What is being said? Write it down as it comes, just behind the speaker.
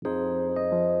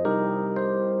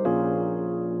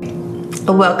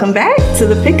Welcome back to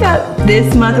the PickUP.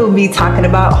 This month we'll be talking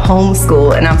about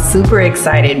homeschool, and I'm super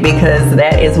excited because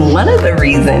that is one of the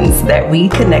reasons that we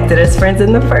connected as friends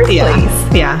in the first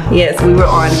place. Yeah. Yes, we were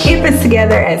on campus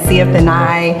together at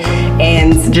CFNI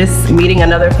and just meeting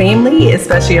another family,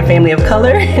 especially a family of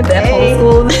color that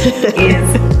homeschools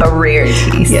is a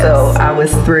rarity. Yes. So I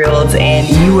was thrilled, and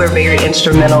you were very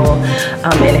instrumental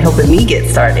in helping me get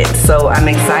started. So I'm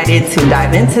excited to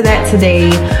dive into that today,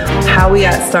 how we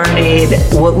got started,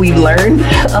 what we learned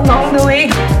along the way,